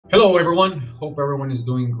Hello, everyone. Hope everyone is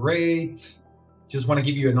doing great. Just want to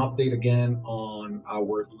give you an update again on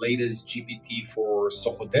our latest GPT for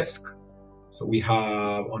Zoho Desk. So we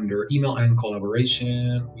have under email and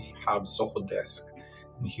collaboration, we have Zoho Desk.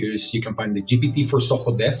 And here's, you can find the GPT for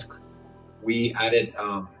Zoho Desk. We added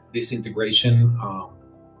this integration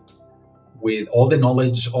with all the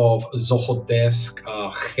knowledge of Zoho Desk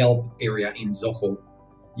help area in Zoho.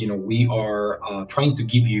 We are trying to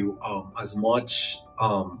give you as much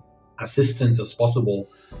assistance as possible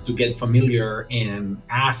to get familiar and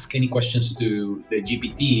ask any questions to the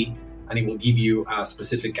GPT, and it will give you a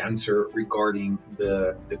specific answer regarding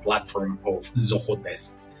the platform of Zoho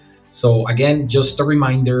Desk. So again, just a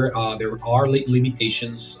reminder, there are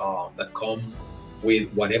limitations that come with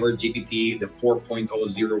whatever GPT the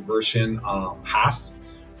 4.0 version has.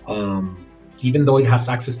 Even though it has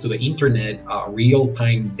access to the internet,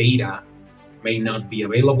 real-time data may not be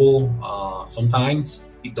available. Sometimes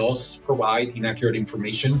it does provide inaccurate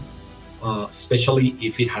information, especially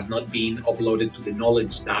if it has not been uploaded to the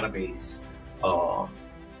knowledge database,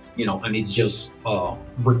 and it's just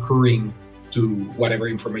recurring to whatever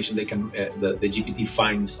information they can the GPT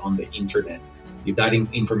finds on the internet. If that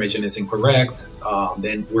information is incorrect,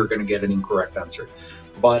 then we're going to get an incorrect answer.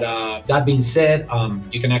 But that being said,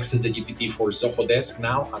 you can access the GPT for Zoho Desk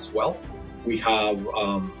now as well. We have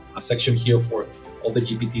a section here for all the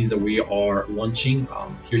GPTs that we are launching.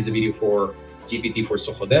 Here's the video for GPT for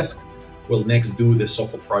Zoho Desk. We'll next do the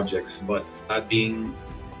Zoho projects. But that being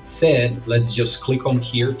said, let's just click on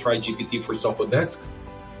here, try GPT for Zoho Desk.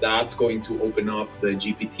 That's going to open up the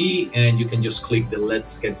GPT, and you can just click the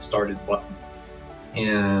Let's Get Started button.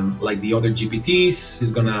 And like the other GPTs,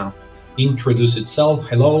 it's gonna introduce itself.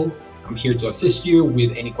 Hello, I'm here to assist you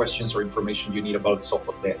with any questions or information you need about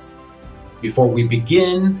Zoho Desk. Before we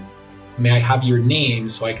begin, may I have your name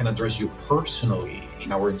so I can address you personally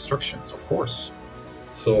in our instructions? Of course.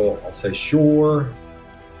 So I'll say, sure,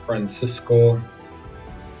 Francisco.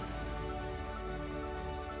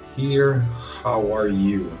 Here, how are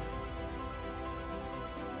you?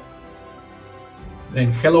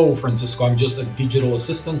 And hello, Francisco. I'm just a digital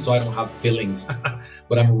assistant, so I don't have feelings,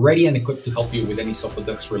 but I'm ready and equipped to help you with any Zoho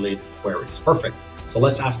Desk related queries. Perfect. So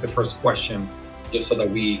let's ask the first question, just so that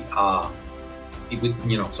we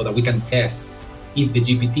so that we can test if the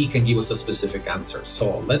GPT can give us a specific answer.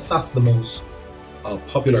 So let's ask the most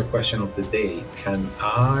popular question of the day. Can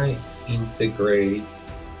I integrate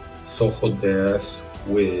Zoho Desk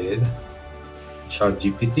with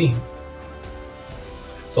ChatGPT?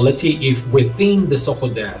 So let's see if within the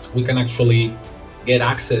Zoho Desk, we can actually get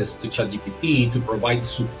access to ChatGPT to provide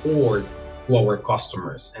support to our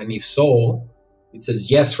customers. And if so, it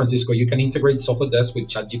says, yes, Francisco, you can integrate Zoho Desk with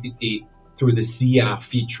ChatGPT through the SIA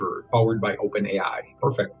feature powered by OpenAI.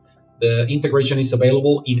 Perfect. The integration is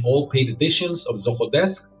available in all paid editions of Zoho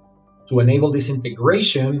Desk. To enable this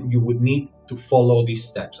integration, you would need to follow these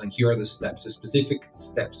steps. And here are the steps, the specific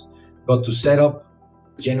steps. Go to Setup,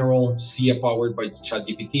 General, SIA powered by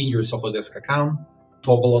ChatGPT in your Zoho Desk account.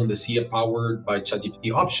 Toggle on the SIA powered by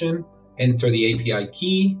ChatGPT option. Enter the API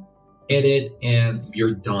key, edit, and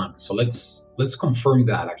you're done. So let's confirm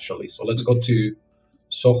that actually. So let's go to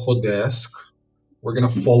Zoho Desk. We're gonna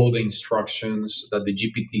follow the instructions that the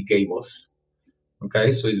GPT gave us.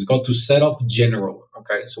 Okay, so it's go to Setup General.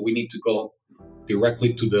 Okay, so we need to go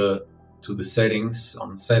directly to the settings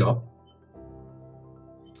on Setup.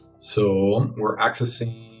 So we're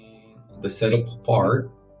accessing the setup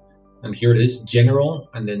part, and here it is, General,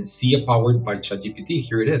 and then SIA powered by ChatGPT.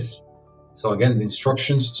 Here it is. So again, the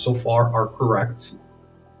instructions so far are correct.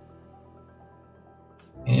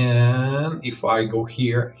 And if I go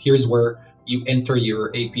here, here's where you enter your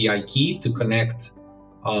API key to connect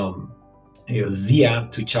SIA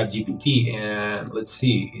to ChatGPT. And let's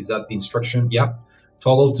see, is that the instruction? Yep.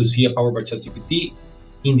 Toggle to SIA powered by ChatGPT.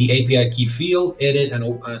 In the API key field, edit and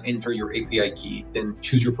enter your API key. Then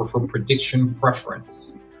choose your preferred prediction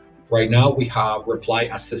preference. Right now we have reply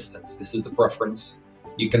assistance. This is the preference.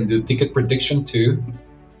 You can do ticket prediction too.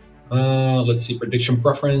 Let's see, prediction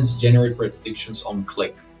preference, generate predictions on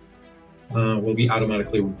click. Will be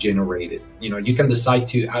automatically generated. You can decide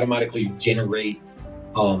to automatically generate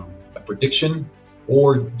a prediction,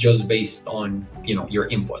 or just based on your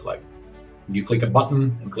input. Like if you click a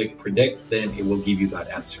button and click predict, then it will give you that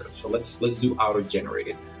answer. So let's do auto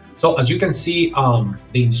generated. So as you can see,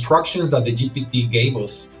 the instructions that the GPT gave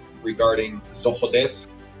us regarding Zoho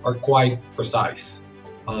Desk are quite precise.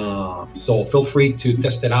 So feel free to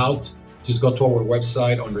test it out. Just go to our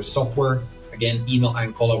website under software, again, email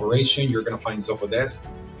and collaboration. You're going to find Zoho Desk,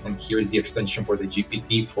 and here's the extension for the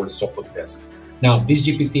GPT for Zoho Desk. Now, this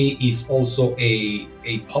GPT is also a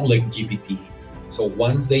public GPT. So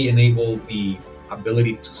once they enable the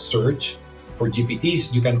ability to search for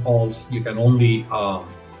GPTs, you can only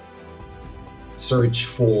search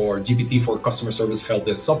for GPT for customer service help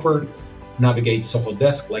desk software, navigate Zoho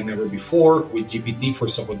Desk like never before with GPT for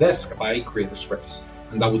Zoho Desk by Creator Scripts.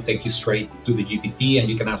 And that will take you straight to the GPT, and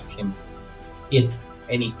you can ask him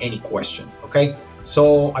any question, okay?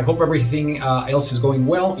 So I hope everything else is going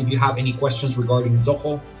well. If you have any questions regarding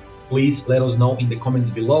Zoho, please let us know in the comments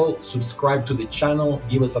below. Subscribe to the channel,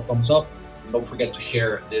 give us a thumbs up, and don't forget to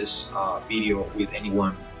share this video with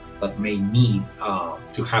anyone that may need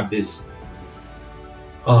to have this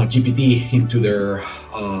GPT into their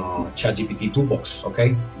ChatGPT toolbox,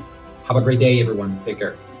 okay? Have a great day, everyone. Take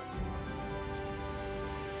care.